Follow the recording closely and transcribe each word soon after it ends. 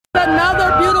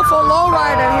beautiful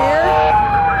lowrider here,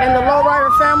 and the lowrider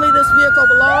family this vehicle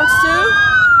belongs to.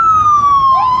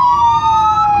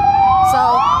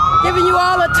 So, giving you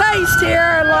all a taste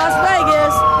here in Las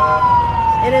Vegas.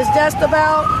 It is just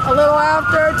about a little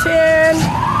after 10.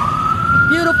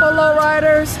 Beautiful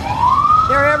lowriders.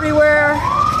 They're everywhere.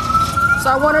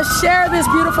 So I want to share this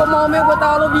beautiful moment with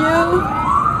all of you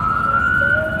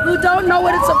who don't know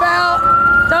what it's about,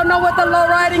 don't know what the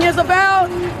lowriding is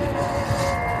about.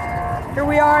 Here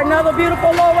we are, another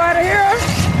beautiful lowrider here.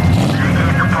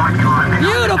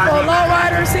 Beautiful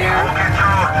lowriders here.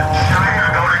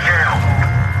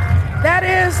 That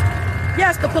is,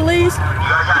 yes, the police,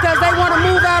 because they want to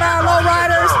move out our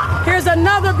lowriders. Here's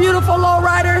another beautiful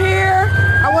lowrider here.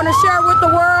 I want to share with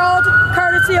the world,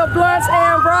 courtesy of Blunts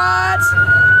and Broads.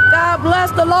 God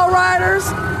bless the lowriders.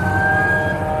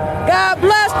 God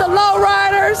bless the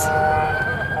lowriders.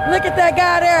 Look at that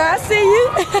guy there. I see you.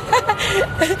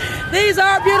 These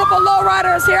are beautiful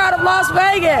lowriders here out of Las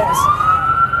Vegas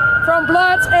from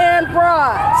Blunts and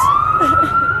Broads.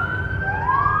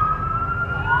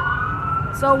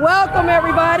 So welcome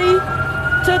everybody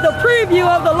to the preview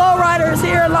of the lowriders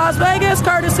here in Las Vegas,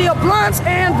 courtesy of Blunts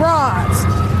and Broads.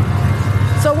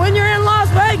 So when you're in Las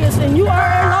Vegas and you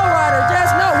are a lowrider,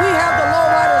 just know we have the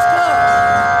Lowriders Club.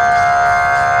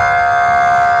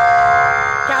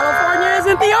 California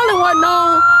isn't the only one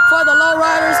known for the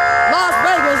lowriders. Las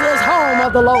Vegas is home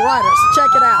of the lowriders.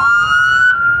 Check it out.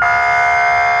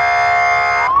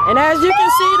 And as you can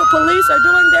see, the police are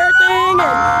doing their thing,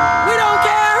 and we don't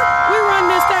care. We run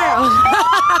this town.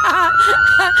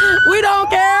 We don't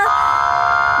care.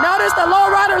 Notice the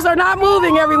lowriders are not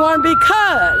moving, everyone,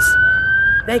 because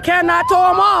they cannot tow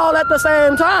them all at the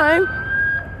same time.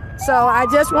 So I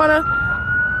just want to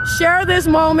share this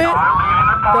moment.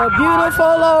 The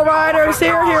beautiful lowriders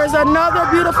here. Here's another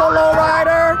beautiful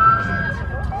lowrider.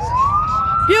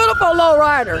 Beautiful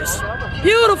lowriders.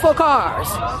 Beautiful cars.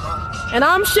 And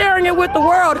I'm sharing it with the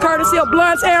world, courtesy of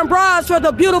Blunts and Broads, for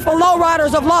the beautiful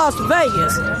lowriders of Las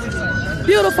Vegas.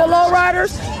 Beautiful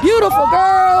lowriders, beautiful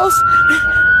girls.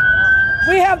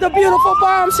 We have the beautiful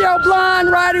Bombshell Blonde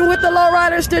riding with the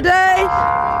lowriders today.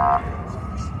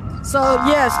 So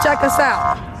yes, check us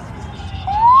out.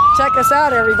 Check us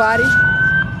out, everybody.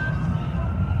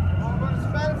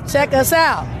 Check us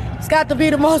out. It's got to be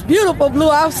the most beautiful blue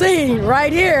I've seen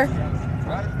right here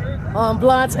on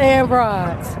Blunts and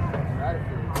Broads.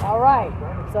 All right,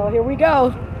 so here we go.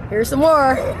 Here's some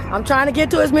more. I'm trying to get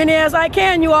to as many as I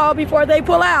can, you all, before they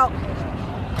pull out.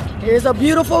 Here's a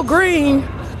beautiful green,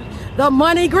 the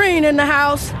money green in the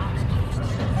house.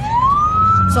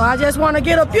 So I just want to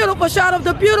get a beautiful shot of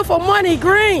the beautiful money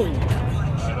green,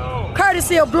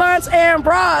 courtesy of Blunts and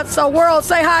Broads. So world,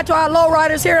 say hi to our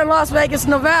lowriders here in Las Vegas,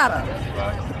 Nevada.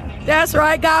 That's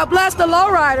right, God bless the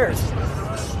lowriders.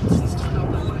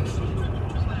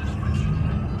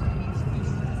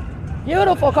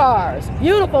 Beautiful cars,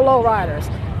 beautiful lowriders.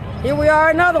 Here we are,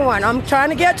 another one. I'm trying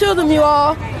to get to them, you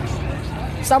all.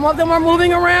 Some of them are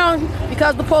moving around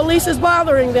because the police is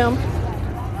bothering them.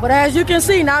 But as you can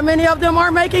see, not many of them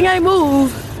are making a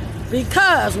move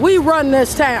because we run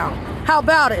this town. How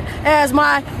about it? As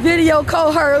my video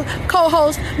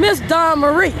co-host, Miss Dawn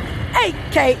Marie,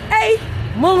 a.k.a.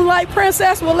 Moonlight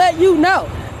Princess, will let you know.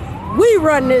 We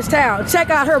run this town.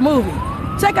 Check out her movie.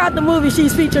 Check out the movie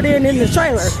she's featured in the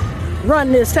trailer.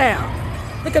 Run this town.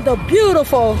 Look at the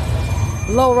beautiful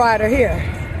lowrider here.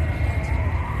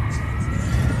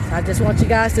 I just want you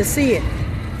guys to see it.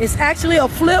 It's actually a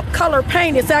flip color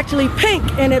paint. It's actually pink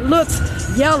and it looks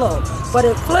yellow, but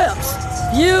it flips.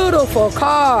 Beautiful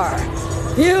car.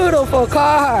 Beautiful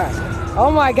car.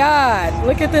 Oh my God,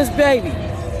 look at this baby.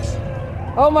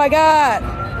 Oh my God,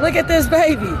 look at this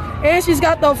baby. And she's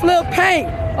got the flip paint.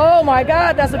 Oh my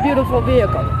God, that's a beautiful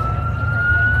vehicle.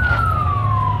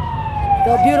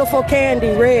 The beautiful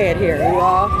candy red here, you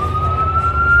all.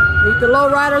 Meet the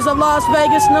lowriders of Las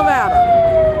Vegas, Nevada.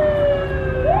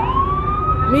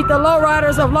 Meet the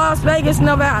lowriders of Las Vegas,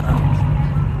 Nevada.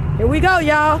 Here we go,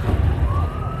 y'all.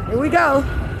 Here we go.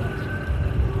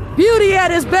 Beauty at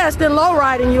its best in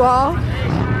lowriding, you all.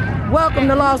 Welcome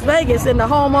to Las Vegas in the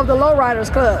home of the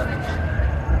Lowriders Club.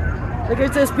 Look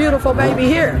at this beautiful baby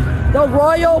here. The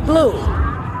royal blue.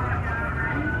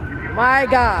 My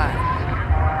God.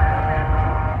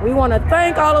 We want to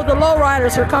thank all of the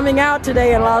lowriders for coming out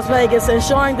today in Las Vegas and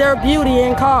showing their beauty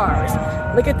in cars.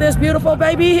 Look at this beautiful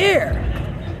baby here.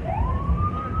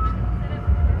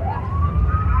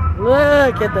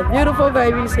 Look at the beautiful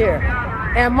babies here.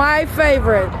 And my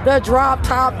favorite, the drop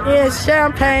top is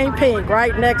champagne pink,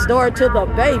 right next door to the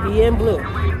baby in blue.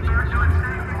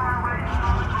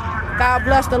 God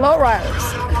bless the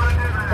lowriders.